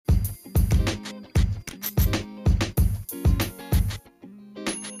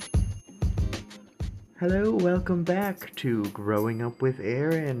Hello, welcome back to Growing Up with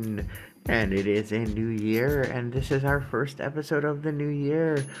Aaron. And it is a new year, and this is our first episode of the new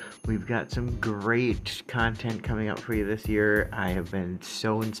year. We've got some great content coming up for you this year. I have been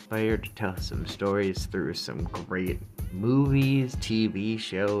so inspired to tell some stories through some great movies, TV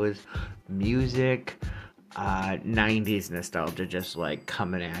shows, music, 90s nostalgia just like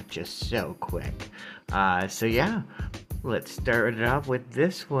coming at you so quick. So yeah, let's start it off with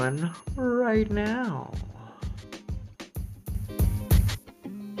this one right now.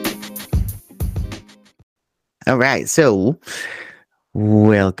 All right, so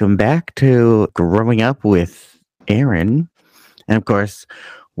welcome back to Growing Up with Aaron. And of course,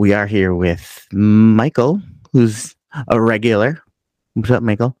 we are here with Michael, who's a regular. What's up,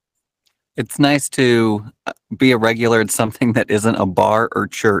 Michael? It's nice to be a regular at something that isn't a bar or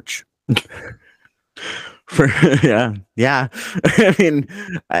church. Yeah. I mean,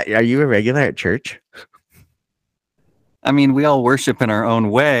 are you a regular at church? I mean, we all worship in our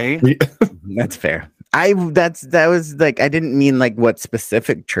own way. That's fair. That was like, I didn't mean like what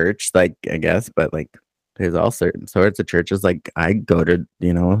specific church, like, I guess, but like there's all certain sorts of churches. Like I go to,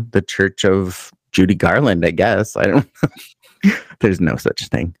 the Church of Judy Garland, I guess. I don't know. There's no such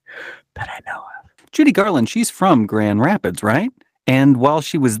thing that I know of. Judy Garland, she's from Grand Rapids, right? And while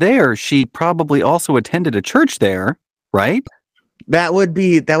she was there, she probably also attended a church there, right? That would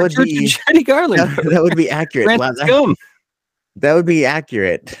be Judy Garland. That would be accurate. Wow, that would be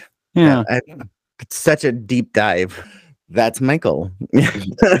accurate. Yeah. It's such a deep dive. That's Michael.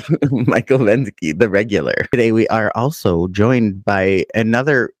 Michael Vensky, the regular. Today we are also joined by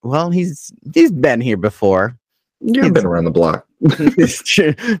another, well, he's been here before. Yeah, I've been around the block.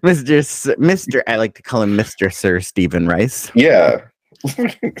 Mr. I like to call him Mr. Sir Stephen Rice. Yeah.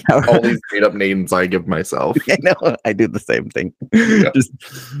 All these made up names I give myself. I know, I do the same thing. Yeah.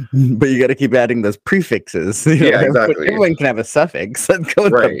 But you got to keep adding those prefixes. Yeah, exactly. Everyone can have a suffix. Let's go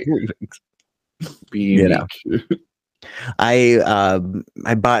with the prefix. I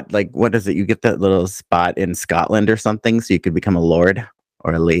bought, like, what is it? You get that little spot in Scotland or something, so you could become a lord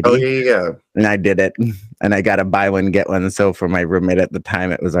or a lady. Oh yeah. And I did it, and I got a buy one get one. So for my roommate at the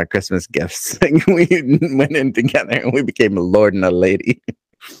time, it was our Christmas gifts. We went in together, and we became a lord and a lady.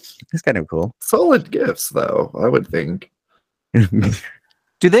 It's kind of cool. Solid gifts, though, I would think.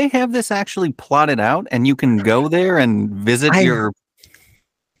 Do they have this actually plotted out, and you can go there and visit your?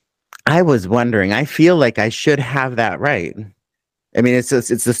 I was wondering. I feel like I should have that right. I mean, it's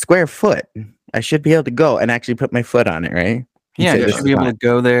a square foot. I should be able to go and actually put my foot on it, right? Yeah, you should be able to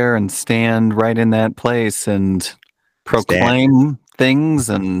go there and stand right in that place and proclaim things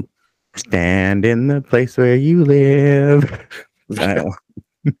and stand in the place where you live.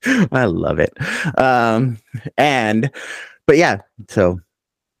 I love it. But yeah. So,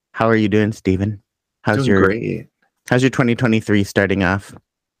 how are you doing, Stephen? Great. How's your 2023 starting off?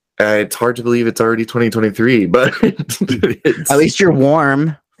 It's hard to believe it's already 2023, but at least you're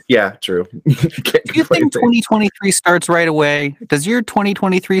warm. Yeah, true. Do you think 2023 starts right away? Does your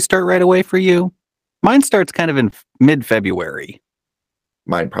 2023 start right away for you? Mine starts kind of in mid-February.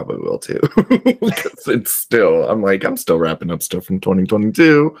 Mine probably will too. Because it's still, I'm still wrapping up stuff from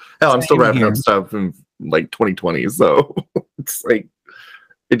 2022. Hell, I'm still wrapping up stuff from like 2020. So it's like,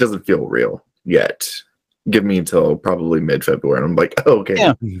 it doesn't feel real yet. Give me until probably mid-February. And I'm like, oh, okay,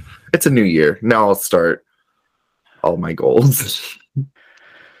 yeah. It's a new year. Now I'll start all my goals.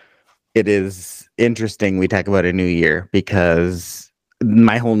 It is interesting we talk about a new year because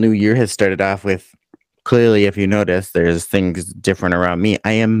my whole new year has started off with, clearly, if you notice, there's things different around me.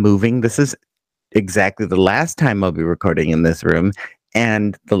 I am moving. This is exactly the last time I'll be recording in this room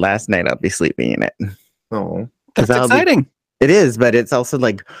and the last night I'll be sleeping in it. Oh, that's exciting. It is, but it's also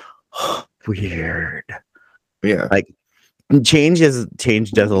like weird. Yeah. Like change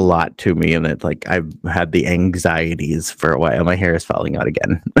does a lot to me, and it's like I've had the anxieties for a while. My hair is falling out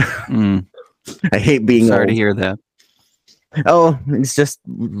again. I hate being sorry old. To hear that. Oh, it's just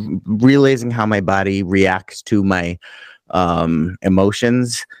realizing how my body reacts to my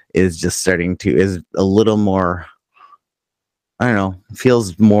emotions is a little more, I don't know,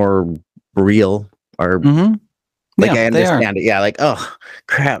 feels more real or like I understand it. Yeah, like, oh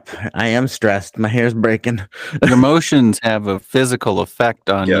crap, I am stressed. My hair's breaking. Your emotions have a physical effect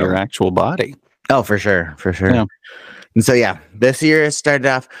on your actual body. Oh, for sure. Yeah. And so, yeah, this year has started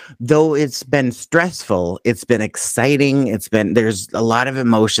off, though it's been stressful, it's been exciting. There's a lot of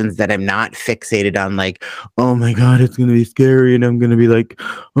emotions that I'm not fixated on, like, oh my God, it's going to be scary. And I'm going to be like,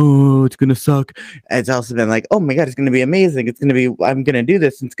 oh, it's going to suck. It's also been like, oh my God, it's going to be amazing. I'm going to do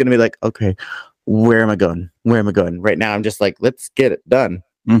this. And it's going to be like, okay, where am I going? Right now, I'm just like, let's get it done.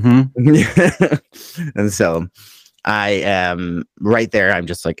 And so I am right there. I'm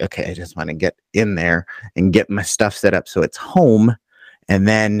just like, okay, I just want to get in there and get my stuff set up so it's home. And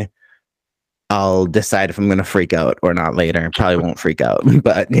then I'll decide if I'm going to freak out or not later. I probably won't freak out,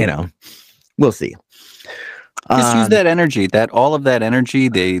 but we'll see. Just use that energy, all of that energy,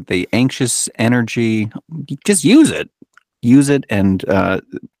 the anxious energy. Just use it, and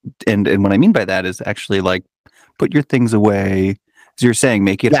what I mean by that is actually like put your things away. As you're saying,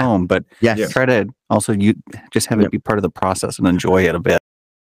 make it home, but try to also just have it be part of the process and enjoy it a bit.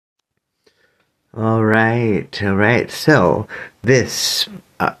 All right. So this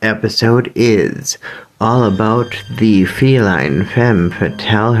episode is all about the feline femme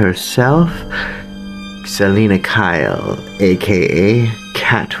fatale herself, Selina Kyle, aka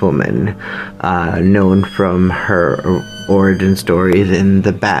Catwoman, known from her origin stories in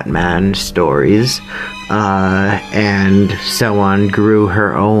the Batman stories, and so on, grew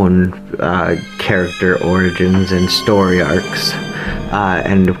her own character origins and story arcs.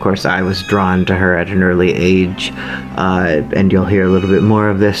 And of course, I was drawn to her at an early age, and you'll hear a little bit more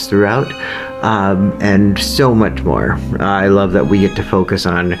of this throughout. And so much more. I love that we get to focus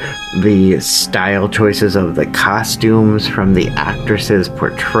on the style choices of the costumes from the actresses'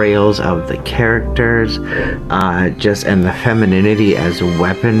 portrayals of the characters, and the femininity as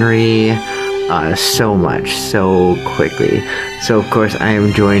weaponry. So much, so quickly. So, of course, I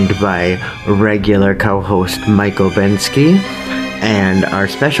am joined by regular co-host Michael Bensky and our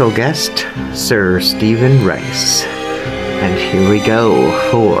special guest, Sir Stephen Rice. And here we go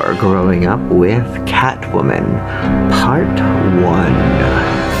for Growing Up with Catwoman, Part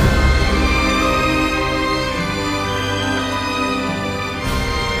 1.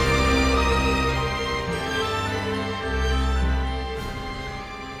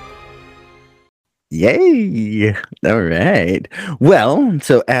 Yay! All right. Well,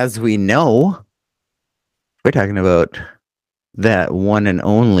 so as we know, we're talking about that one and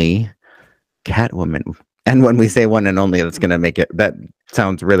only Catwoman. And when we say one and only, that's going to make it, that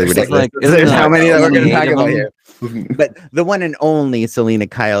sounds really ridiculous. There's how many that we're going to talk about here. But the one and only Selina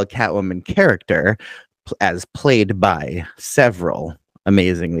Kyle Catwoman character, as played by several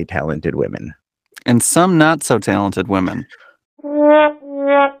amazingly talented women. And some not so talented women.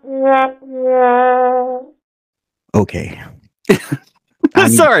 Okay.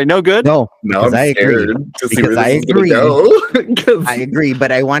 Sorry, no good? No, I'm I agree. Because I agree. I agree,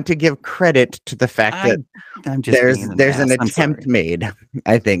 but I want to give credit to the fact that there's an attempt made,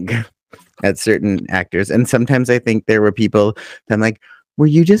 I think, at certain actors. And sometimes I think there were people that I'm like, were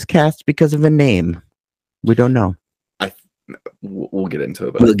you just cast because of a name? We don't know. We'll get into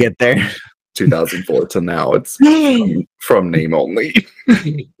it. We'll get there. 2004 to now, it's from name only.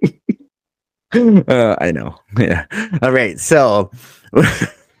 I know. Yeah. All right. So, all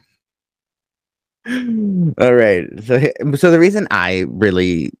right. So the reason I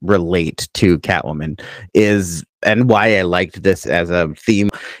really relate to Catwoman is, and why I liked this as a theme,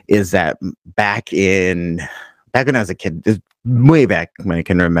 is that back when I was a kid, way back when I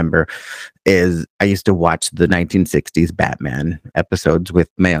can remember, is I used to watch the 1960s Batman episodes with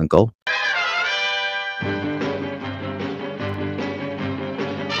my uncle.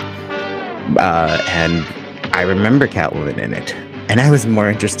 And I remember Catwoman in it. And I was more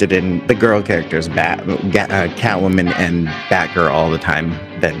interested in the girl characters, Catwoman and Batgirl all the time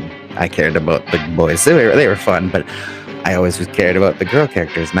than I cared about the boys. They were fun, but I always was cared about the girl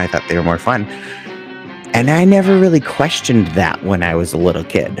characters, and I thought they were more fun. And I never really questioned that when I was a little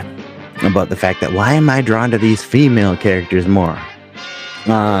kid, about the fact that why am I drawn to these female characters more?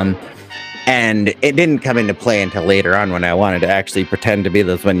 And it didn't come into play until later on when I wanted to actually pretend to be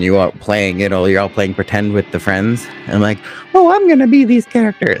this. When you are playing, you're all playing pretend with the friends. And I'm like, oh, I'm going to be these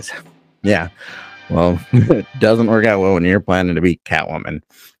characters. Yeah. Well, it doesn't work out well when you're planning to be Catwoman.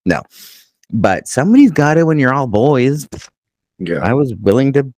 No. But somebody's got it when you're all boys. Yeah. I was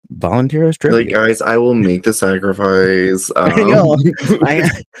willing to volunteer as tribute. Like, guys, I will make the sacrifice. I know.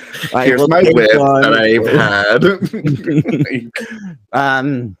 Here's my whip that I've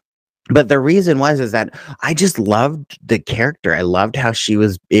had. But the reason is that I just loved the character. I loved how she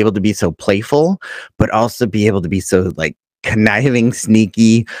was able to be so playful, but also be able to be so like conniving,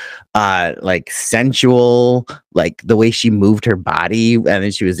 sneaky, like sensual, like the way she moved her body, and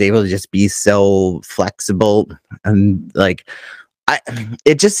then she was able to just be so flexible, and like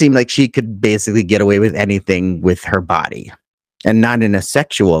it just seemed like she could basically get away with anything with her body, and not in a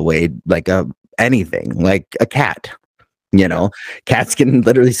sexual way, like anything, like a cat. Cats can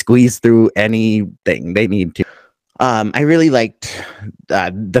literally squeeze through anything they need to. I really liked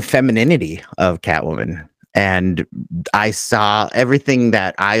the femininity of Catwoman. and I saw everything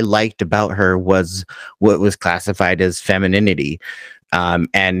that I liked about her was what was classified as femininity.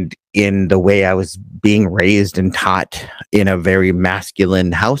 And in the way I was being raised and taught in a very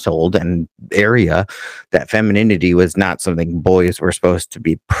masculine household and area, that femininity was not something boys were supposed to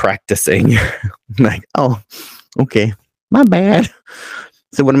be practicing. Like, oh, okay, my bad.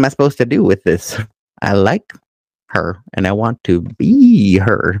 So what am I supposed to do with this? I like her and I want to be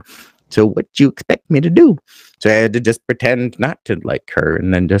her. So what do you expect me to do? So I had to just pretend not to like her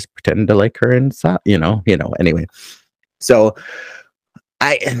and then just pretend to like her inside, anyway. So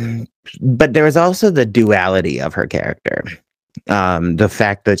but there was also the duality of her character. The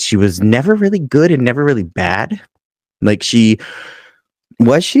fact that she was never really good and never really bad. Like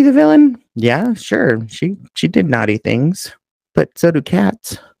was she the villain? Yeah, sure. She did naughty things, but so do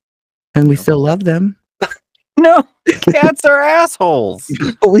cats. And we still love them. No, cats are assholes.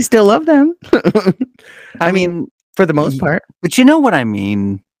 But we still love them. I mean, for the most part. But you know what I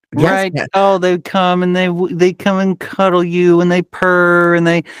mean, Yes, right? yeah. Oh, they come and they come and cuddle you and they purr and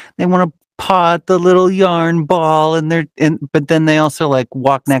they want to pot the little yarn ball but then they also like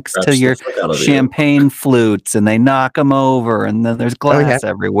walk next to your champagne flutes and they knock them over and then there's glass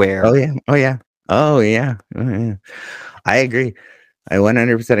everywhere. Oh yeah. I agree. I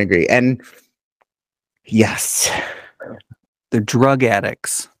 100% agree. And yes, they're drug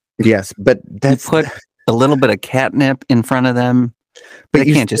addicts. Yes, but that's put a little bit of catnip in front of them, but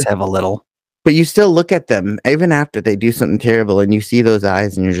they can't just have a little. But you still look at them even after they do something terrible, and you see those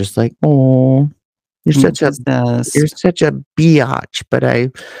eyes, and you're just like, "Oh, you're such a biatch." But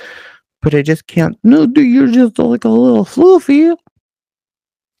I just can't. No, you're just like a little floofy.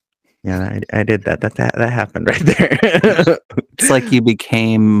 Yeah, I did that. That happened right there. It's like you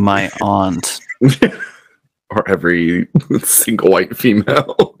became my aunt. Or every single white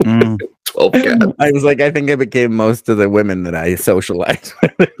female. 12 cats. I was like, I think I became most of the women that I socialized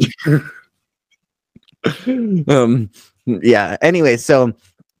with. Yeah. Anyway, so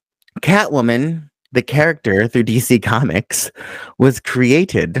Catwoman, the character through DC Comics, was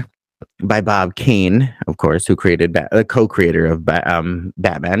created by Bob Kane, of course, who created the co-creator of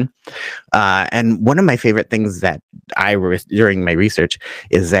Batman. And one of my favorite things that during my research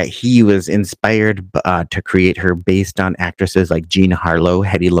is that he was inspired to create her based on actresses like Jean Harlow,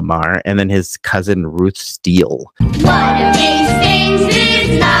 Hedy Lamarr, and then his cousin Ruth Steele. One of these things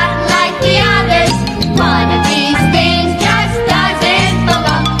is not like the others. One of these things just doesn't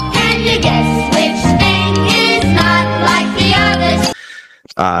belong. Can you guess which thing is not like the others?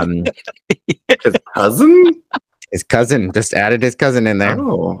 His cousin? His cousin, just added his cousin in there.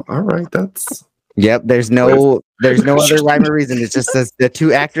 Oh, all right. That's yep. There's no other rhyme or reason. It just says the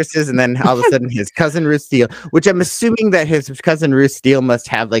two actresses, and then all of a sudden his cousin Ruth Steele, which I'm assuming that his cousin Ruth Steele must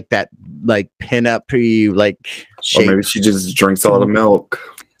have like that pin-up shape. Or maybe she just drinks a lot of milk.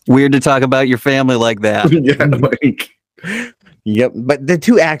 Weird to talk about your family like that. Yeah, Yep, but the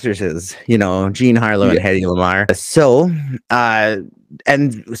two actresses, Jean Harlow and Hedy Lamarr. So,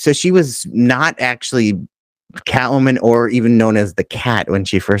 and so she was not actually Catwoman or even known as the Cat when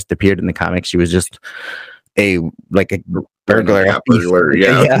she first appeared in the comics. She was just a burglar.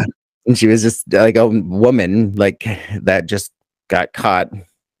 Yeah. And she was just like a woman that just got caught.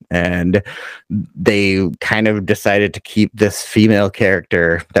 And they kind of decided to keep this female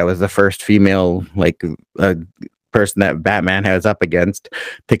character that was the first female person that Batman has up against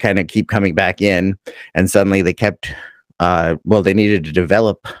to kind of keep coming back in. And suddenly they kept they needed to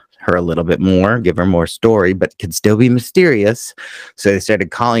develop her a little bit more, give her more story, but could still be mysterious. So they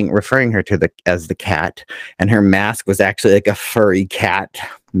started referring her as the Cat, and her mask was actually like a furry cat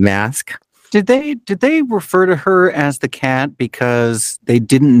mask. Did they refer to her as the Cat because they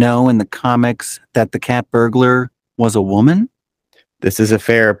didn't know in the comics that the cat burglar was a woman? This is a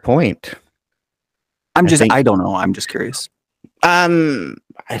fair point. I don't know. I'm just curious. I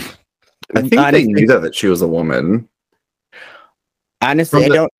think they knew that she was a woman. Honestly, I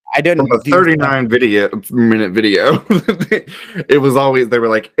don't. From a 39-minute video, it was always they were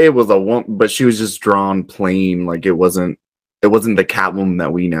like it was a woman, but she was just drawn plain. Like it wasn't the Catwoman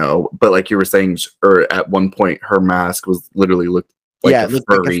that we know. But like you were saying, or at one point, her mask was literally looked like a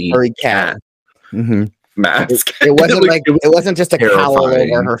furry cat. Mm-hmm. Mask. It wasn't it wasn't just a cowl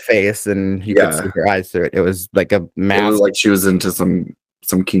over her face and you could see her eyes through it. It was like a mask. It was like she was into some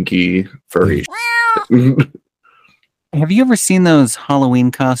kinky furry. Have you ever seen those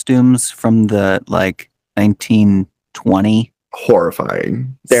Halloween costumes from the 1920?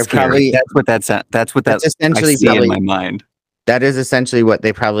 Horrifying. They're probably that's essentially I see in my mind. That is essentially what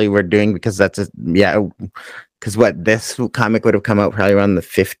they probably were doing because because this comic would have come out probably around the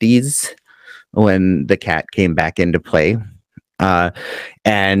 50s. when the cat came back into play.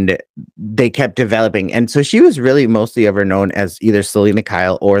 And they kept developing. And so she was really mostly ever known as either Selena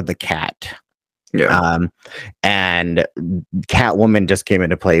Kyle or the Cat. Yeah. And Catwoman just came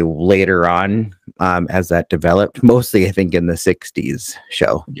into play later on as that developed, mostly I think in the 60s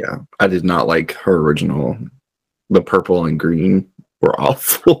show. Yeah. I did not like her original. The purple and green were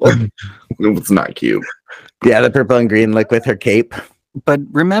awful. It was not cute. Yeah, the purple and green, like with her cape. But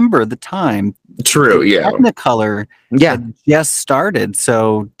remember the time. True, yeah. Technicolor had just started,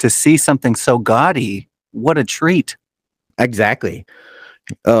 so to see something so gaudy, what a treat. Exactly.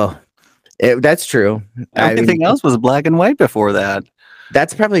 Oh, that's true. Everything else was black and white before that.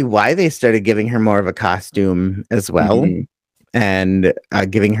 That's probably why they started giving her more of a costume as well. And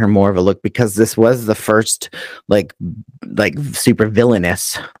giving her more of a look, because this was the first like super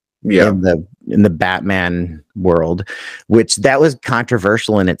villainous in the Batman world, which that was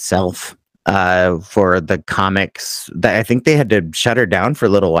controversial in itself for the comics. That I think they had to shut her down for a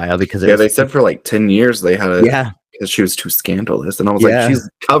little while because they said for like 10 years they had a because she was too scandalous, and I was like, she's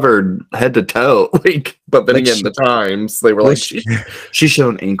covered head to toe. Like, but then again, the Times they were like, she's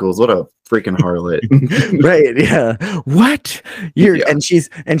showing ankles. What a freaking harlot. Right? Yeah. What? And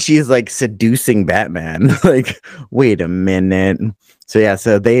she's like seducing Batman. Like, wait a minute.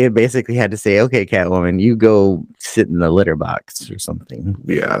 So they basically had to say, okay, Catwoman, you go sit in the litter box or something.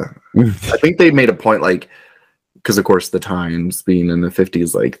 Yeah. I think they made a point, like, because of course the Times being in the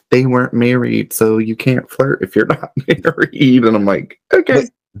 50s, like, they weren't married, so you can't flirt if you're not married. And I'm like, okay.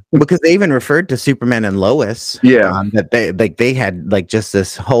 Because they even referred to Superman and Lois. Yeah. That they had like just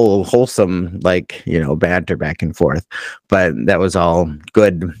this whole wholesome, like, banter back and forth. But that was all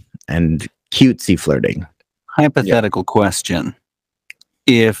good and cutesy flirting. Hypothetical question.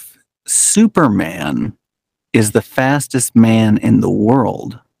 If Superman is the fastest man in the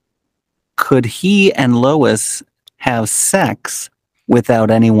world, could he and Lois have sex without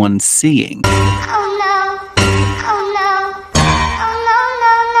anyone seeing? Oh no. Oh no. Oh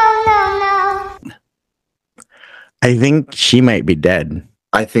no, no, no, no, no, no. I think she might be dead.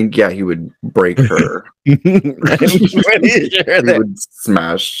 I think, he would break her. I'm pretty sure He would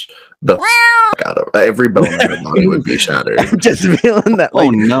smash the out of every bone in her body would be shattered. I'm just feeling that. Like,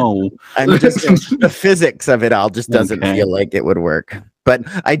 oh no! I'm just the physics of it all just doesn't feel like it would work. But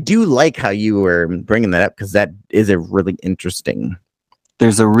I do like how you were bringing that up, because that is a really interesting.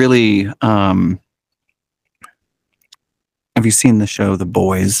 There's a really. Have you seen the show The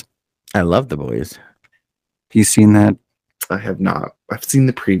Boys? I love The Boys. Have you seen that? I have not. I've seen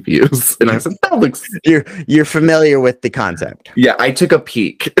the previews, and I said, "That looks." You're familiar with the concept. Yeah, I took a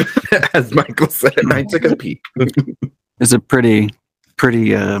peek, as Michael said. I took a peek. There's a pretty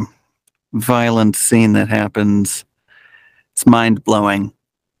violent scene that happens. It's mind blowing.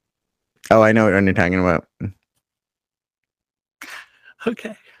 Oh, I know what you're talking about.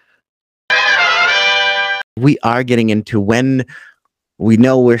 Okay. We are getting into when we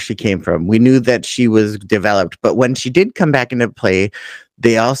know where she came from. We knew that she was developed, but when she did come back into play,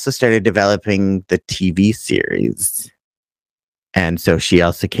 they also started developing the TV series. And so she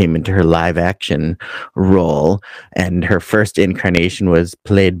also came into her live action role, and her first incarnation was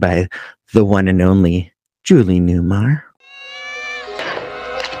played by the one and only Julie Newmar.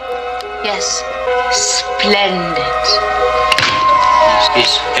 Yes, splendid.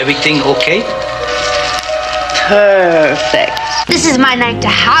 Is everything okay? Perfect. This is my night to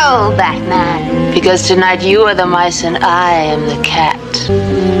howl, Batman. Because tonight you are the mice and I am the cat.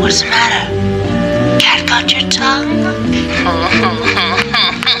 What's the matter? Cat got your tongue?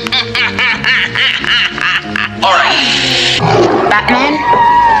 All right. Batman,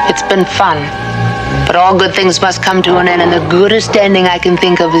 it's been fun. But all good things must come to an end, and the goodest ending I can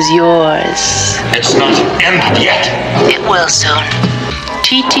think of is yours. It's not ended yet. It will soon.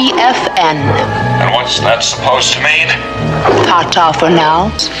 TTFN. And what's that supposed to mean? Ta-ta for now.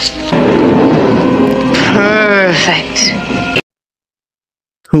 Perfect.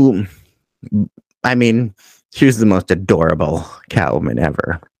 Who, I mean, she was the most adorable Catwoman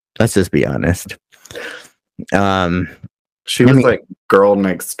ever. Let's just be honest. She was like girl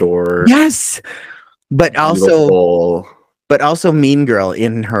next door. Yes, but also mean girl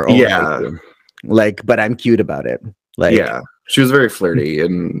in her own way. Like, but I'm cute about it. Like, she was very flirty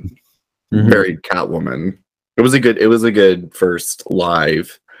and very Catwoman. It was a good first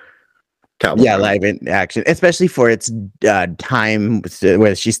live Catwoman. Yeah, live in action, especially for its time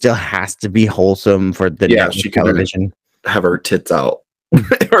where she still has to be wholesome for the network television. Have her tits out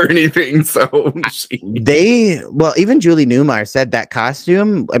or anything. So even Julie Newmar said that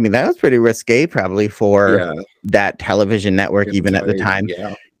costume, I mean, that was pretty risque probably for that television network, even at the time.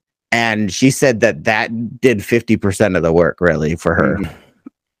 And she said that did 50% of the work, really, for her.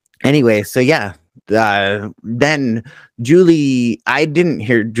 Anyway, so yeah. Then Julie, I didn't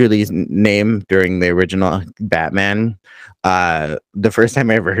hear Julie's name during the original Batman. The first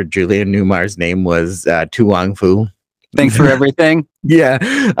time I ever heard Julian Newmar's name was Tu Wong Fu. Thanks for everything. Yeah.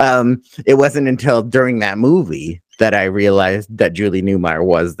 It wasn't until during that movie that I realized that Julie Newmar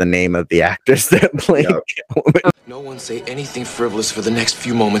was the name of the actress that played Catwoman. No one say anything frivolous for the next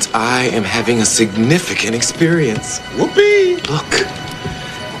few moments. I am having a significant experience. Whoopee! Look,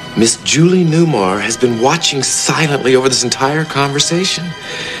 Miss Julie Newmar has been watching silently over this entire conversation.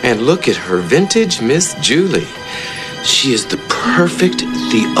 And look at her vintage Miss Julie. She is the perfect,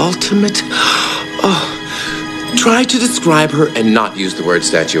 the ultimate... Oh, try to describe her and not use the word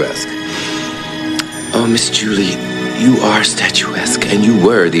statuesque. Oh, Miss Julie, you are statuesque, and you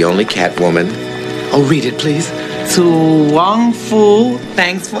were the only Catwoman. Oh, read it, please. To Wong Fu,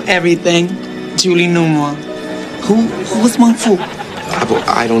 thanks for everything. Julie Newmar. Who was Wong Fu?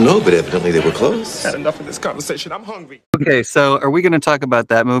 I don't know, but evidently they were close. Had enough of this conversation. I'm hungry. Okay, so are we going to talk about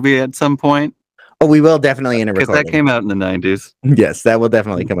that movie at some point? Oh, we will definitely in a Because recording. that came out in the 90s. Yes, that will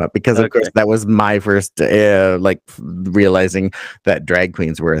definitely come up because, of course, that was my first, realizing that drag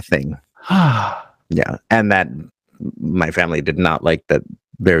queens were a thing. Yeah, and that my family did not like that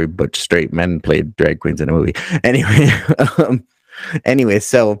very butch straight men played drag queens in a movie. Anyway,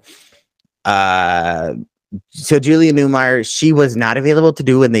 so Julia Newmar, she was not available to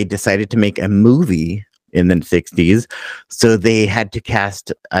do when they decided to make a movie in the 60s. So they had to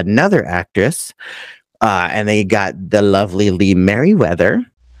cast another actress, and they got the lovely Lee Merriweather.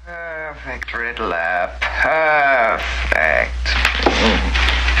 Perfect, Riddler. Perfect.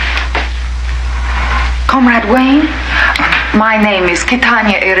 Comrade Wayne, my name is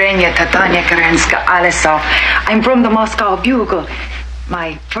Kitanya Irenia Tatanya Kerenska Alesov. I'm from the Moscow Bugle.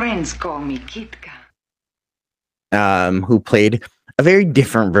 My friends call me Kitka. Who played a very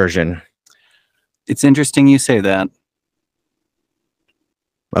different version. It's interesting you say that.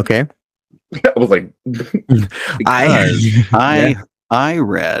 Okay. I was like, I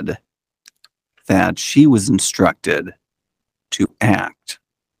read that she was instructed to act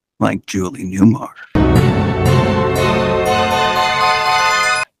like Julie Newmar.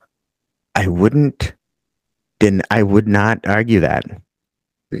 I would not argue that.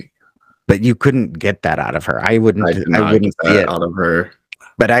 But you couldn't get that out of her. I wouldn't see it out of her.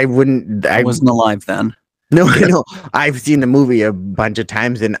 But I wouldn't. I wasn't alive then. No, no. I've seen the movie a bunch of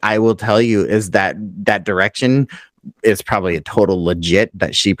times, and I will tell you is that direction is probably a total legit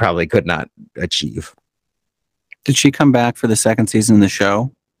that she probably could not achieve. Did she come back for the second season of the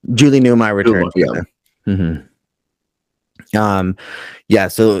show? Julie Newmar returned. Yeah. Mm-hmm. Yeah,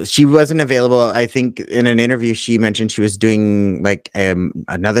 so she wasn't available. I think in an interview she mentioned she was doing like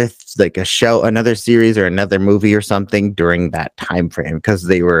another series or another movie or something during that time frame because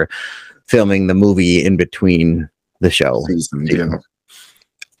they were filming the movie in between the show.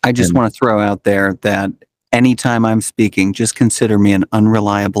 I just want to throw out there that anytime I'm speaking, just consider me an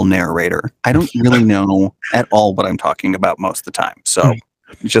unreliable narrator. I don't really know at all what I'm talking about most of the time. So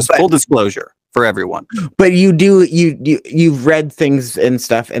just full disclosure for everyone. But you've read things and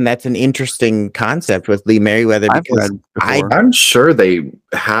stuff, and that's an interesting concept with Lee Merriweather. Because I'm sure they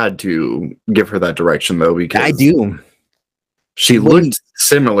had to give her that direction though, because I do. She looked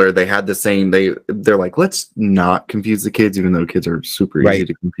similar. They had the same. They're like, let's not confuse the kids, even though kids are super easy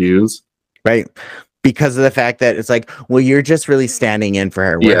to confuse. Right. Because of the fact that it's like, well, you're just really standing in for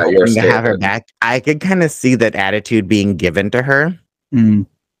her. We're hoping to have her back. I could kind of see that attitude being given to her.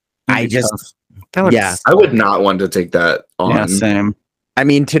 I would not want to take that on. Yeah, same. I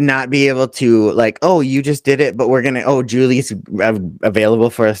mean, to not be able to like, oh, you just did it, but we're gonna. Oh, Julie's available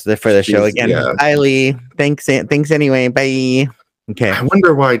for us for the show again. Yeah. Bye, Lee. Thanks anyway. Bye. Okay. I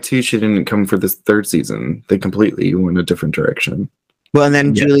wonder why too she didn't come for this third season. They completely went a different direction. Well, and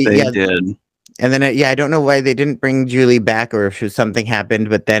then Julie, did. And then I don't know why they didn't bring Julie back, or if something happened.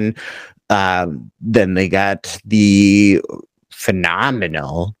 But then they got the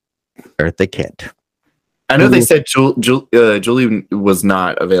phenomenal Eartha Kitt. I know they said Julie was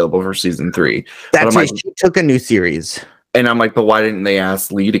not available for season 3. That's why she took a new series. And I'm like, but why didn't they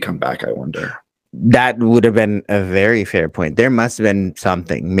ask Lee to come back? I wonder. That would have been a very fair point. There must have been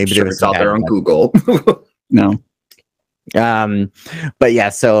something. Maybe there was out there on Google. No. But yeah,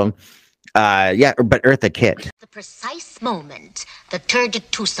 so but Eartha Kitt. The precise moment the turgid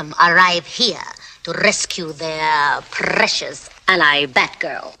twosome arrive here to rescue their precious ally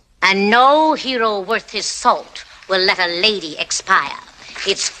Batgirl. And no hero worth his salt will let a lady expire.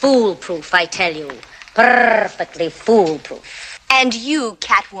 It's foolproof, I tell you. Perfectly foolproof. And you,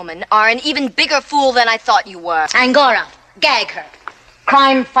 Catwoman, are an even bigger fool than I thought you were. Angora, gag her.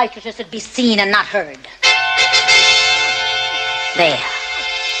 Crime fighters should be seen and not heard. There.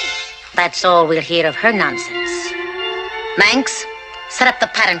 That's all we'll hear of her nonsense. Manx, set up the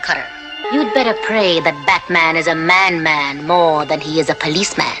pattern cutter. You'd better pray that Batman is a man more than he is a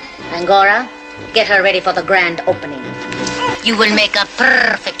policeman. Angora, get her ready for the grand opening. You will make a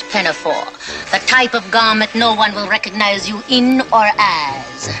perfect pinafore. The type of garment no one will recognize you in or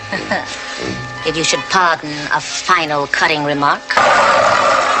as. If you should pardon a final cutting remark.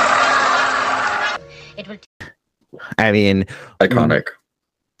 It will... I mean... Iconic.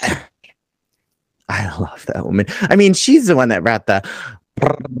 I love that woman. I mean, she's the one that brought the...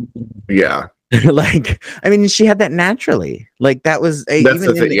 Yeah. Like, I mean, she had that naturally. Like, that was... even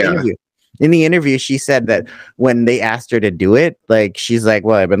in the interview. In the interview, she said that when they asked her to do it, like, she's like,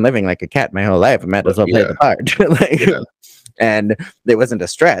 well, I've been living like a cat my whole life. I might as well play the part. And it wasn't a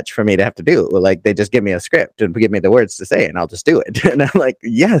stretch for me to have to do. Like, they just give me a script and give me the words to say, and I'll just do it. And I'm like,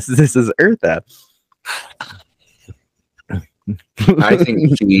 yes, this is Eartha. I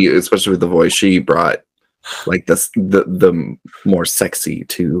think she, especially with the voice, she brought like the more sexy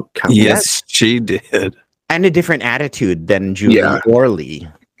to Catwoman. Yes, she did. And a different attitude than Julie or Lee.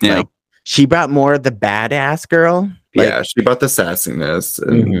 Yeah. Like, she brought more of the badass girl. Like, yeah, she brought the sassiness.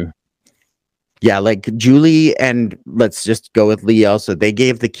 And... Yeah, like Julie and let's just go with Lee also. They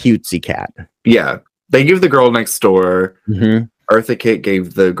gave the cutesy cat. Yeah, they gave the girl next door. Eartha Kitt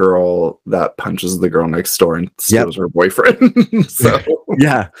gave the girl that punches the girl next door and steals her boyfriend. So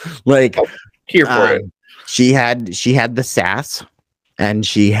yeah, like here for it. She had the sass, and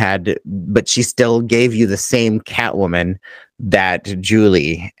but she still gave you the same Catwoman that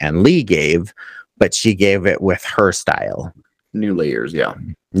Julie and Lee gave, but she gave it with her style. New layers, yeah.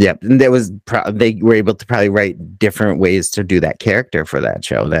 Yep, and there was they were able to probably write different ways to do that character for that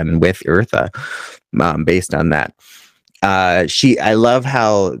show than with Eartha, based on that. I love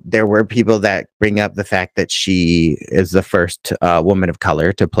how there were people that bring up the fact that she is the first woman of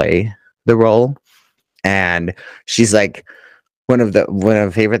color to play the role, and she's like one of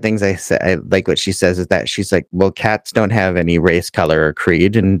the favorite things I like what she says is that she's like, well, cats don't have any race, color, or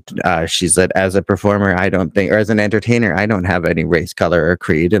creed, and she said, as a performer, I don't think, or as an entertainer, I don't have any race, color, or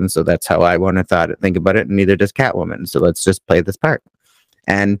creed, and so that's how I want to think about it, and neither does Catwoman. So let's just play this part,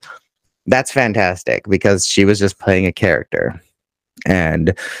 and that's fantastic because she was just playing a character,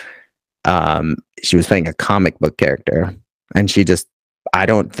 and she was playing a comic book character, and I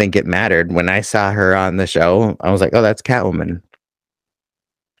don't think it mattered when I saw her on the show. I was like, oh, that's Catwoman.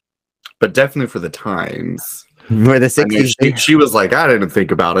 But definitely for the times. For the 60s. I mean, she was like, I didn't think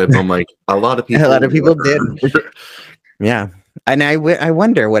about it. But I'm like, a lot of people did. Yeah. And I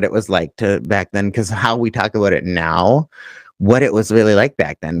wonder what it was like back then, because how we talk about it now, what it was really like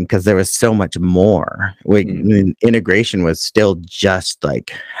back then, because there was so much more. Integration was still just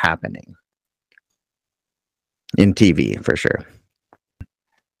like happening in TV for sure.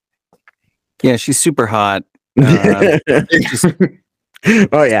 Yeah, she's super hot. Oh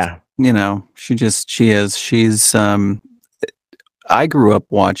yeah. You know, she's I grew up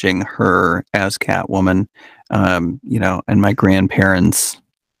watching her as Catwoman, you know, and my grandparents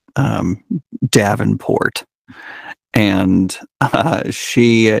Davenport, and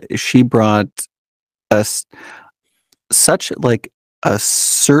she brought us such like a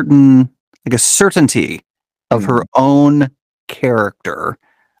certainty of her own character,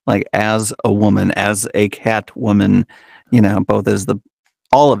 like as a woman, as a Catwoman, you know, both as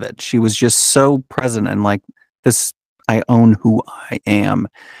all of it. She was just so present and like this. I own who I am,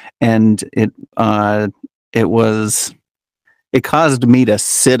 and it caused me to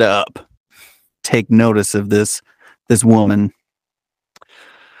sit up, take notice of this woman.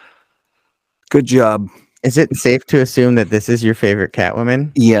 Good job. Is it safe to assume that this is your favorite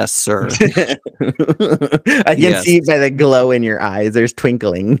Catwoman? Yes, sir. I can see by the glow in your eyes. There's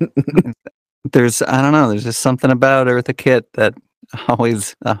twinkling. I don't know. There's just something about Eartha Kitt that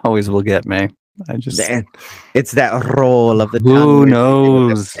always will get me. It's that roll of the tongue. Who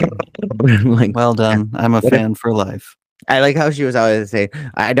knows? Like, well done. I'm a fan for life. I like how she was always saying,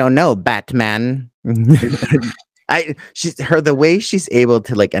 I don't know, Batman. The way she's able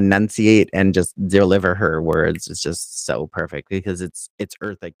to like enunciate and just deliver her words is just so perfect because it's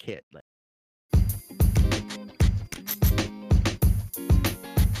Eartha Kitt.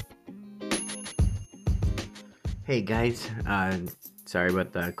 Hey guys, sorry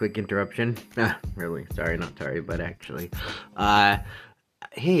about the quick interruption. Really, sorry, not sorry, but actually.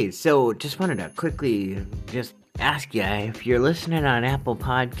 Hey, so just wanted to quickly just ask you, if you're listening on Apple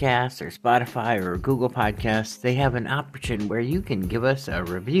Podcasts or Spotify or Google Podcasts, they have an option where you can give us a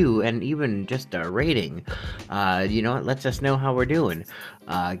review and even just a rating. It lets us know how we're doing.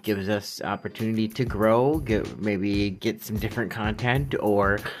 Gives us opportunity to grow, maybe get some different content,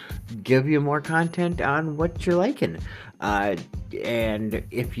 or give you more content on what you're liking. And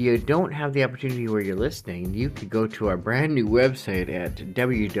if you don't have the opportunity where you're listening, you could go to our brand new website at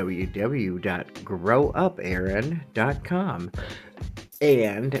www.growuparon.com.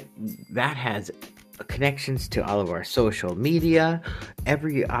 And that has connections to all of our social media,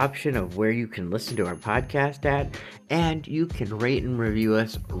 every option of where you can listen to our podcast at, and you can rate and review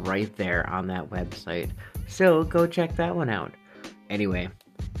us right there on that website. So go check that one out. Anyway,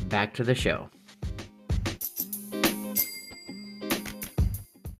 back to the show.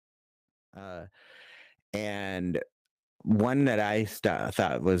 And one that I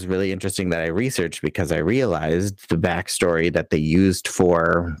thought was really interesting that I researched, because I realized the backstory that they used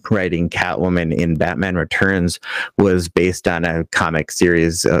for writing Catwoman in Batman Returns was based on a comic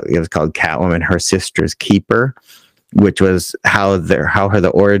series. It was called Catwoman, Her Sister's Keeper, which was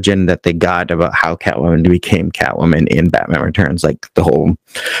the origin that they got about how Catwoman became Catwoman in Batman Returns, like the whole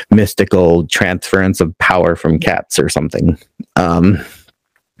mystical transference of power from cats or something.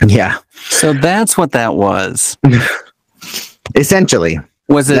 Yeah. So that's what that was. Essentially.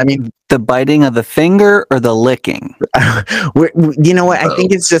 Was it the biting of the finger or the licking? You know what? I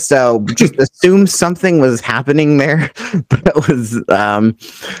think it's just assume something was happening there. That was,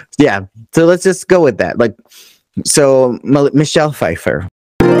 yeah. So let's just go with that. So Michelle Pfeiffer.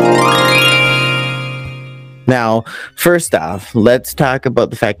 Now, first off, let's talk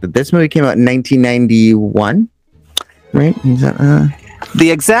about the fact that this movie came out in 1991, right? Is that,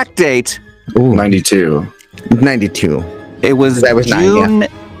 the exact date? 92. 92. It was June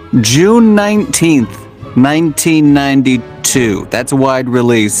 19th, 1992. That's a wide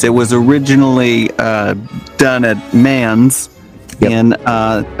release. It was originally done at Mann's in,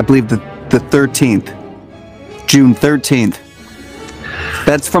 I believe, the 13th. June 13th.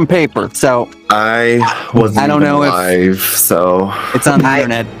 That's from paper. So I don't know live, so it's on the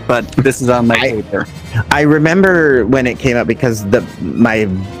internet, but this is on my paper. I remember when it came out because my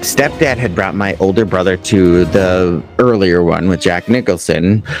stepdad had brought my older brother to the earlier one with Jack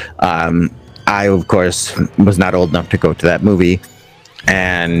Nicholson. I, of course, was not old enough to go to that movie,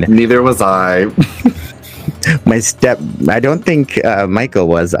 and neither was I. I don't think Michael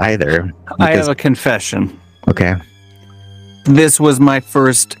was either. I have a confession. Okay. This was my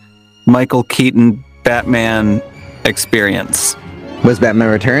first Michael Keaton Batman experience. Was Batman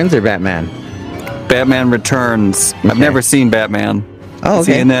Returns or Batman? Batman Returns. Okay. I've never seen Batman. Oh, okay. Is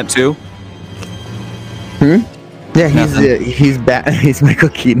he in that too? Yeah, he's Michael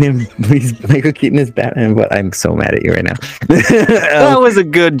Keaton. He's Michael Keaton is Batman, but I'm so mad at you right now. That was a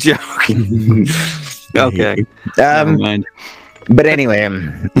good joke. Okay. Never mind. But anyway,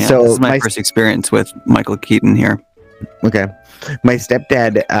 so this is my first experience with Michael Keaton here. Okay. My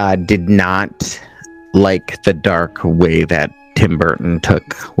stepdad did not like the dark way that Tim Burton took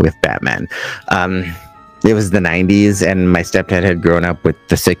with Batman. It was the 90s, and my stepdad had grown up with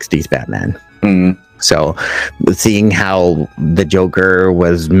the 60s Batman. So seeing how the Joker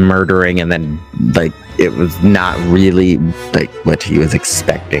was murdering, and then it was not really what he was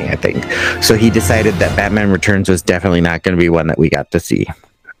expecting, I think. So he decided that Batman Returns was definitely not going to be one that we got to see.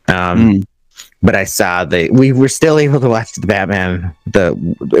 But I saw we were still able to watch the Batman.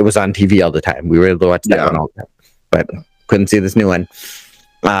 It was on TV all the time. We were able to watch that one all the time, but couldn't see this new one.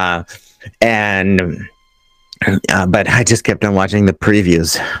 But I just kept on watching the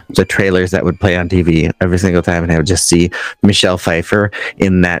previews, the trailers that would play on TV every single time, and I would just see Michelle Pfeiffer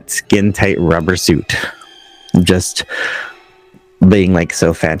in that skin-tight rubber suit, just being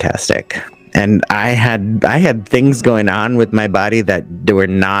so fantastic. And I had things going on with my body that were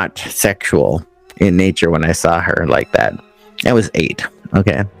not sexual in nature when I saw her like that. I was 8,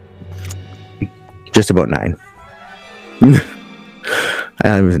 okay? Just about 9.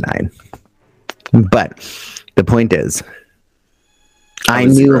 I was 9. But the point is, I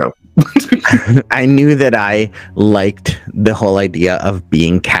knew that I liked the whole idea of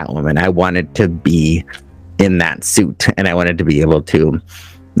being Catwoman. I wanted to be in that suit, and I wanted to be able to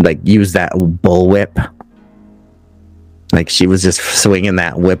use that bullwhip. She was just swinging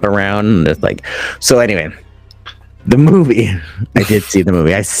that whip around, so anyway, the movie, I did see the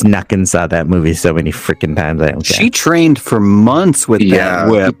movie. I snuck and saw that movie so many freaking times. She trained for months with that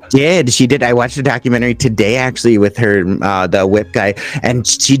whip. She did. I watched a documentary today actually with her, the whip guy, and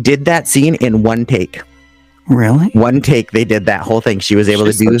she did that scene in one take. Really? One take, they did that whole thing. She was able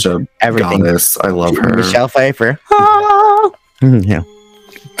She's to do such a everything. goddess. I love her. Michelle Pfeiffer. Ah! Yeah.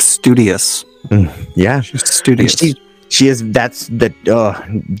 Studious. Yeah. She's studious. She is. That's the.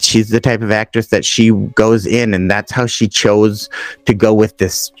 She's the type of actress that she goes in, and that's how she chose to go with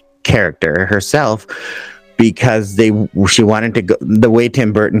this character herself, because she wanted to go the way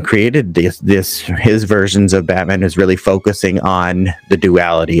Tim Burton created his versions of Batman is really focusing on the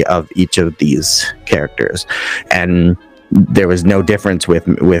duality of each of these characters, and there was no difference with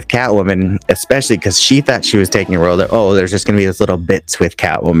Catwoman, especially because she thought she was taking a role that there's just going to be this little bits with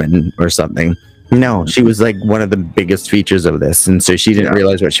Catwoman or something. No, she was like one of the biggest features of this, and so she didn't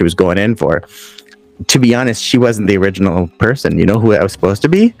realize what she was going in for. To be honest, she wasn't the original person. You know who I was supposed to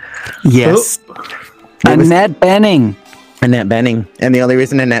be? Yes. Annette Bening. Annette Bening. And the only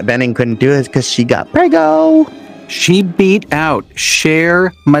reason Annette Bening couldn't do it is because she got prego. She beat out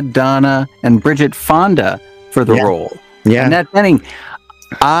Cher, Madonna, and Bridget Fonda for the role. Yeah. Annette Bening.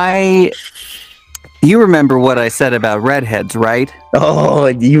 You remember what I said about redheads, right?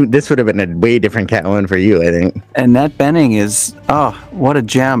 Oh, this would have been a way different Catwoman for you, I think. Annette Bening is, what a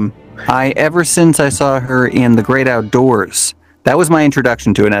gem. Ever since I saw her in The Great Outdoors, that was my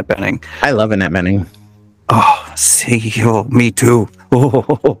introduction to Annette Bening. I love Annette Bening. Oh, see, me too.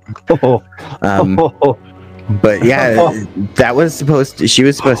 But yeah, she was supposed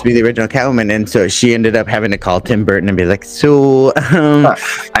to be the original Catwoman, and so she ended up having to call Tim Burton and be like, so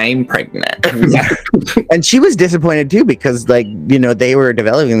I'm pregnant. Yeah. And she was disappointed too, because they were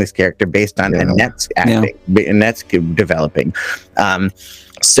developing this character based on Annette's acting, Annette's developing.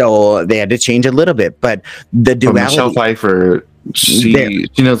 So they had to change a little bit, but the duality. Michelle Pfeiffer, she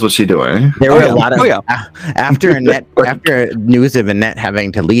knows what she's doing. There were a lot of after news of Annette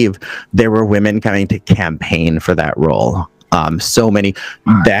having to leave, there were women coming to campaign for that role. So many.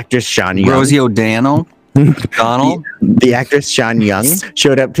 The actress Sean Young, Rosie O'Donnell. The actress Sean Young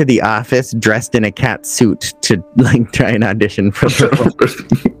showed up to the office dressed in a cat suit to try and audition for the role.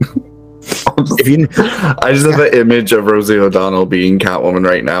 I just have an image of Rosie O'Donnell being Catwoman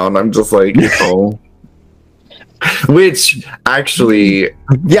right now, and I'm just like, which actually,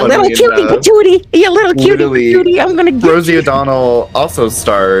 little cutie patootie, little cutie patootie. I'm gonna get Rosie O'Donnell also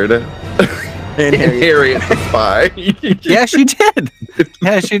starred in Harriet the Spy. Yeah, she did.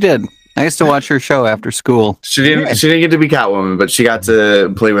 Yeah, she did. I used to watch her show after school. She didn't get to be Catwoman, but she got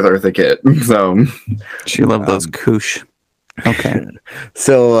to play with Eartha Kitt. So she loved those koosh. Okay.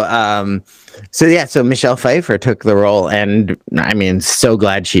 So Michelle Pfeiffer took the role, and I mean, so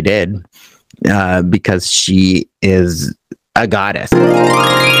glad she did, because she is a goddess.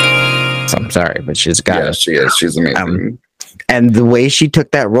 I'm sorry, but she's a goddess. Yeah, she is. She's amazing. And the way she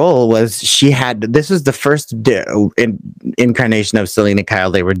took that role was this was the first incarnation of Selena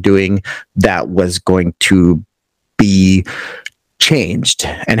Kyle they were doing that was going to be changed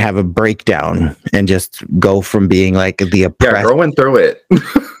and have a breakdown and just go from being like the oppressed. Yeah, girl went through it.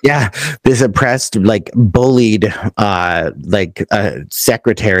 Yeah, this oppressed, bullied,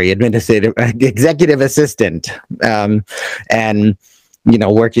 secretary, executive assistant, and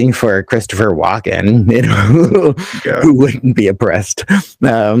working for Christopher Walken, who wouldn't be oppressed,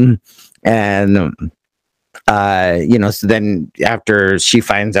 so then after she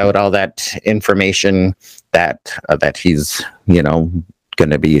finds out all that information that he's going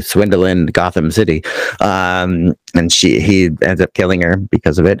to be swindling Gotham City, and he ends up killing her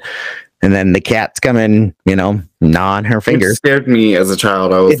because of it, and then the cats come in, gnawing her fingers. It scared me as a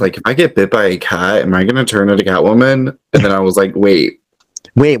child. I was like, if I get bit by a cat, am I going to turn into Catwoman? And then I was like, wait,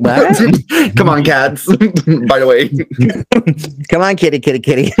 what? Come on, cats. By the way, come on,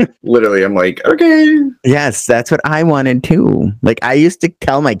 kitty. Literally, I'm like, okay. Yes, that's what I wanted too. I used to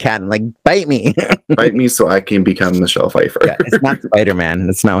tell my cat, I'm like, bite me. Bite me so I can become Michelle Pfeiffer. Yeah, it's not Spider-Man.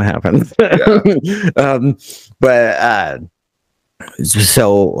 That's not what happens.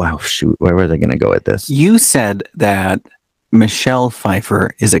 Shoot, where was I going to go with this? You said that Michelle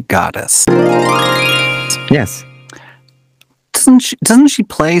Pfeiffer is a goddess. Yes. Doesn't she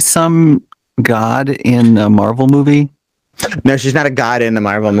play some god in a Marvel movie? No, she's not a god in the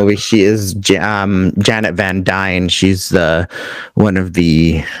Marvel movie. She is Janet Van Dyne. She's one of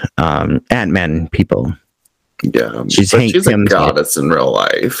the Ant-Man people. Yeah, she's a goddess in real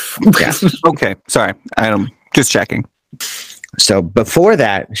life. Yeah. Okay, sorry. I'm just checking. So before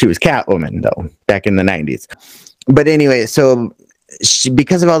that, she was Catwoman, though, back in the 90s. But anyway, so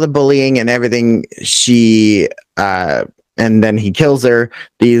because of all the bullying and everything, and then he kills her.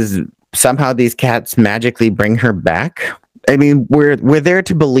 These cats magically bring her back, I mean, we're there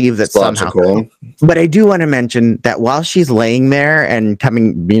to believe that It's logical. But I do want to mention that while she's laying there and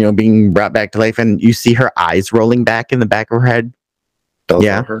coming, being brought back to life, and you see her eyes rolling back in the back of her head. That was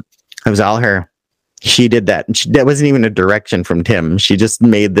all her. It was all her. She did that. That wasn't even a direction from Tim. She just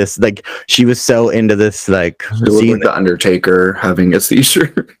made this, like, she was so into this, like, it looked like the Undertaker having a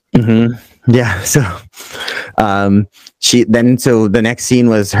seizure. Yeah. So, so the next scene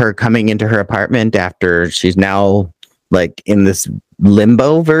was her coming into her apartment after she's now like in this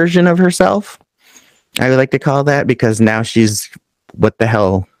limbo version of herself. I would like to call that, because now she's, what the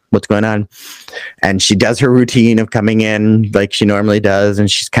hell? What's going on? And she does her routine of coming in like she normally does, and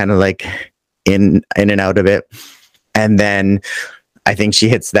she's kind of like in and out of it. And then I think she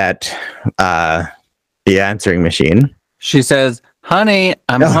hits that the answering machine. She says, "Honey,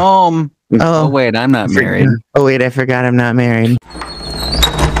 I'm home." Oh wait, I'm not married. Oh wait, I forgot I'm not married.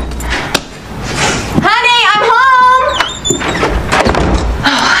 Honey, I'm home.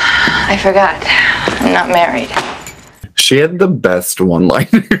 Oh, I forgot. I'm not married. She had the best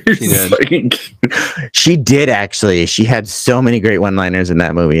one-liners. She did. She did, actually. She had so many great one-liners in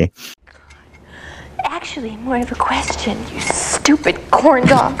that movie. Actually, more of a question, you stupid corn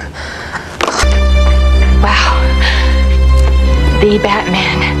dog. Wow. The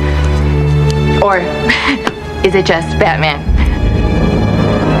Batman. Or is it just Batman?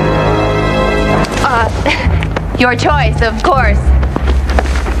 Your choice, of course.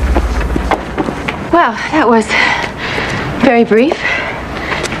 Well, that was very brief.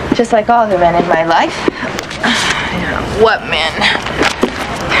 Just like all the men in my life. What men?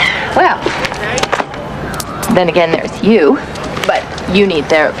 Well, then again, there's you, but you need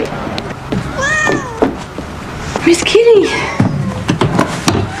therapy. Miss Kitty.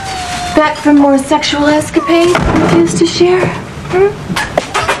 Back from more sexual escapades refused to share?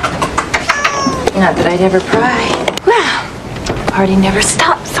 Not that I'd ever pry. Well, party never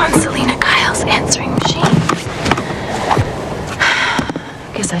stops on Selena Kyle's answering machine.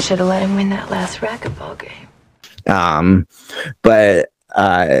 Guess I should have let him win that last racquetball game.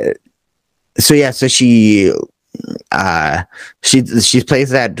 So she plays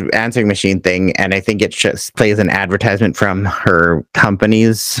that answering machine thing, and I think it just plays an advertisement from her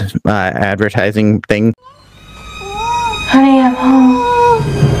company's advertising thing. Honey, I'm home.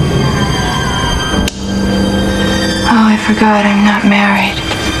 Oh, I forgot I'm not married.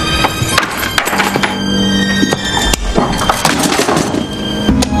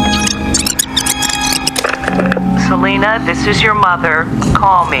 Selena, this is your mother.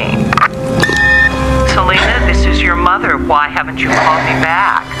 Call me. Selena, this is your mother. Why haven't you called me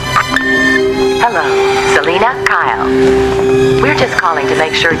back? Hello, Selena, Kyle. We're just calling to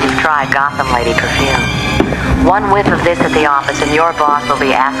make sure you've tried Gotham Lady perfume. One whiff of this at the office and your boss will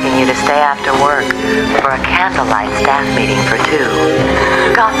be asking you to stay after work for a candlelight staff meeting for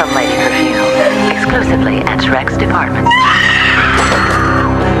 2. Gotham Lady perfume, exclusively at Shrek's department.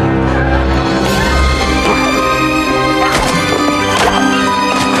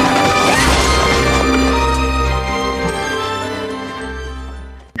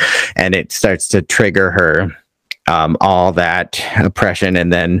 And it starts to trigger her, all that oppression,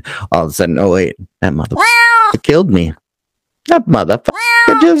 and then all of a sudden, oh wait, that motherfucker killed me. That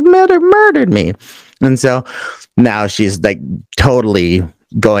motherfucker just murdered me. And so now she's like totally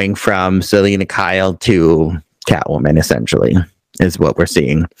going from Selena Kyle to Catwoman, essentially, is what we're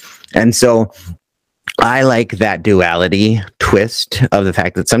seeing. And so I like that duality twist of the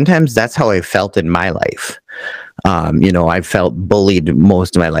fact that sometimes that's how I felt in my life. I felt bullied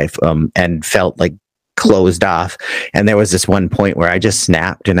most of my life, and felt like closed off. And there was this one point where I just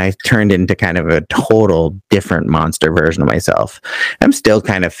snapped and I turned into kind of a total different monster version of myself. I'm still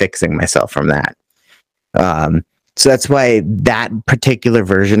kind of fixing myself from that. So that's why that particular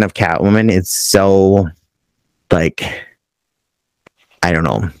version of Catwoman is so, like, I don't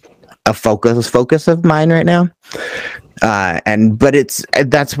know, a focus of mine right now. But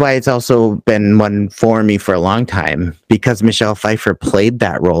that's why it's also been one for me for a long time, because Michelle Pfeiffer played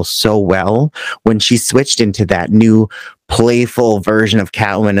that role so well when she switched into that new playful version of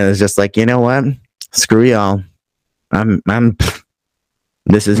Catwoman, and it was just like, you know what? Screw y'all.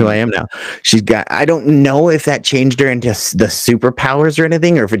 This is who I am now. I don't know if that changed her into the superpowers or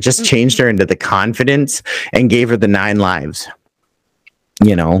anything, or if it just changed her into the confidence and gave her the 9 lives,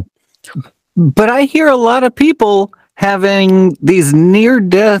 But I hear a lot of people having these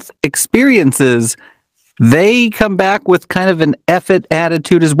near-death experiences. They come back with kind of an effort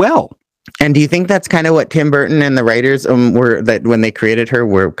attitude as well. And do you think that's kind of what Tim Burton and the writers were, that when they created her,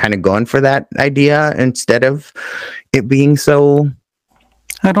 were kind of going for that idea instead of it being so?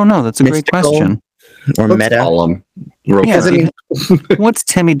 I don't know. That's a mystical? Great question. or Let's Meta. call him. Real Yeah, quick. I mean, what's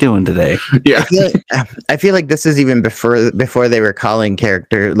Timmy doing today? Yeah. I feel like this is even before they were calling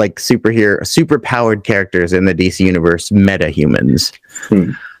super powered characters in the DC universe meta humans.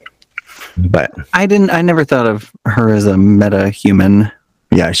 But I never thought of her as a meta human.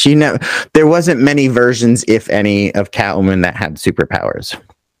 Yeah, there wasn't many versions, if any, of Catwoman that had superpowers.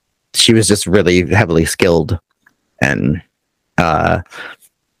 She was just really heavily skilled and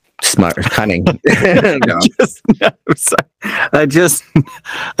smart, cunning. I just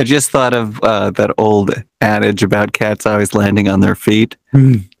thought of that old adage about cats always landing on their feet.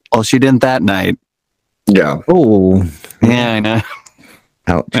 Well, she didn't that night. Yeah. Oh, yeah, I know.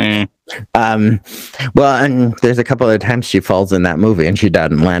 Ouch. Well, and there's a couple of times she falls in that movie and she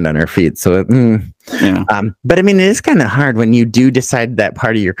doesn't land on her feet. So, yeah. But I mean, it is kind of hard when you do decide that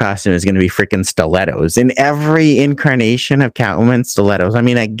part of your costume is going to be freaking stilettos. In every incarnation of Catwoman, stilettos. I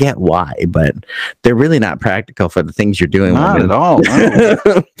mean, I get why, but they're really not practical for the things you're doing. Not at all. No.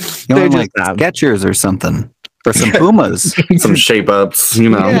 You want like Skechers or something. Or some Pumas. Some shape ups, you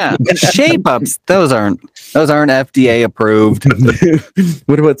know. Yeah, shape ups. Those aren't FDA approved.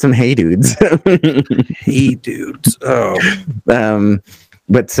 What about some Hey Dudes? Hey Dudes. Oh.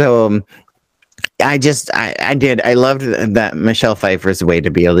 But so I loved that Michelle Pfeiffer's way to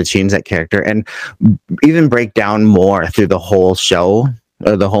be able to change that character and even break down more through the whole show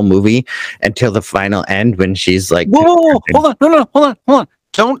or the whole movie until the final end when she's like, whoa, hold on.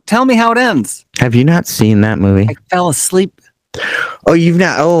 Don't tell me how it ends. Have you not seen that movie? I fell asleep. Oh, you've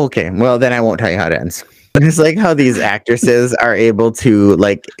not? Oh, okay. Well, then I won't tell you how it ends. But it's like how these actresses are able to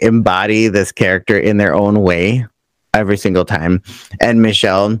like embody this character in their own way every single time. And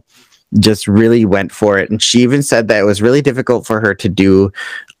Michelle just really went for it. And she even said that it was really difficult for her to do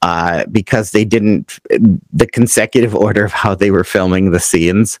because the consecutive order of how they were filming the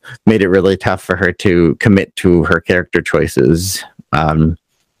scenes made it really tough for her to commit to her character choices.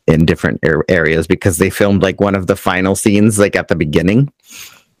 In different areas because they filmed like one of the final scenes like at the beginning,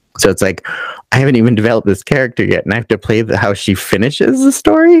 so it's like I haven't even developed this character yet and I have to play how she finishes the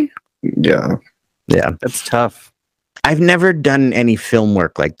story. Yeah That's tough. I've never done any film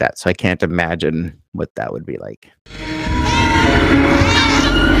work like that, so I can't imagine what that would be like.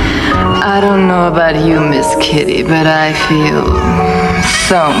 I don't know about you, Miss Kitty, but I feel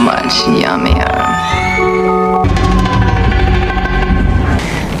so much yummier.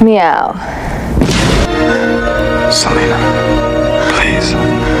 Meow. Selena, please.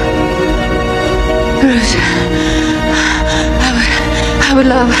 Bruce, I would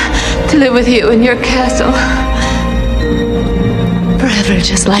love to live with you in your castle. Forever,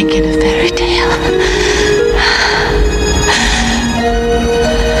 just like in a fairy tale.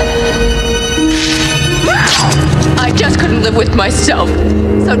 I just couldn't live with myself.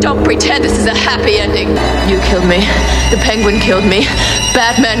 So don't pretend this is a happy ending. You killed me. The Penguin killed me.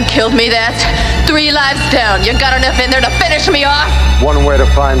 Batman killed me. That's 3 lives down. You got enough in there to finish me off? One way to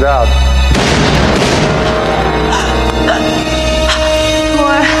find out.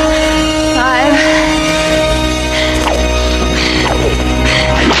 4, 5.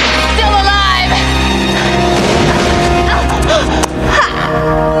 Still alive!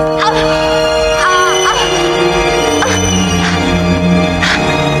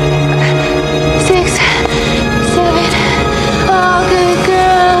 6, 7. All good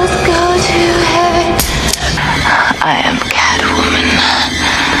girls go to heaven. I am Catwoman.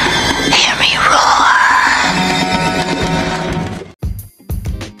 Hear me roar.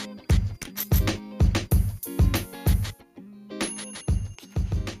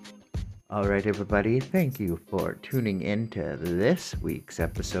 All right, everybody, thank you for tuning in to this week's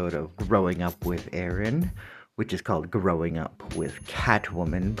episode of Growing Up with Erin, which is called Growing Up with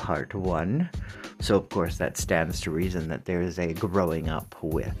Catwoman Part 1. So, of course, that stands to reason that there is a Growing Up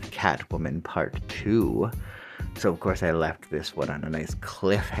with Catwoman Part 2. So, of course, I left this one on a nice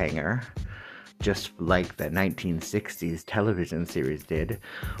cliffhanger, just like the 1960s television series did.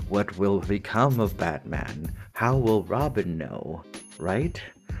 What will become of Batman? How will Robin know? Right?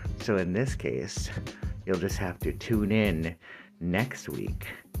 So in this case, you'll just have to tune in next week.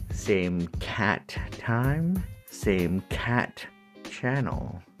 Same cat time, same cat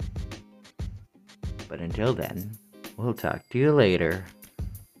channel. But until then, we'll talk to you later.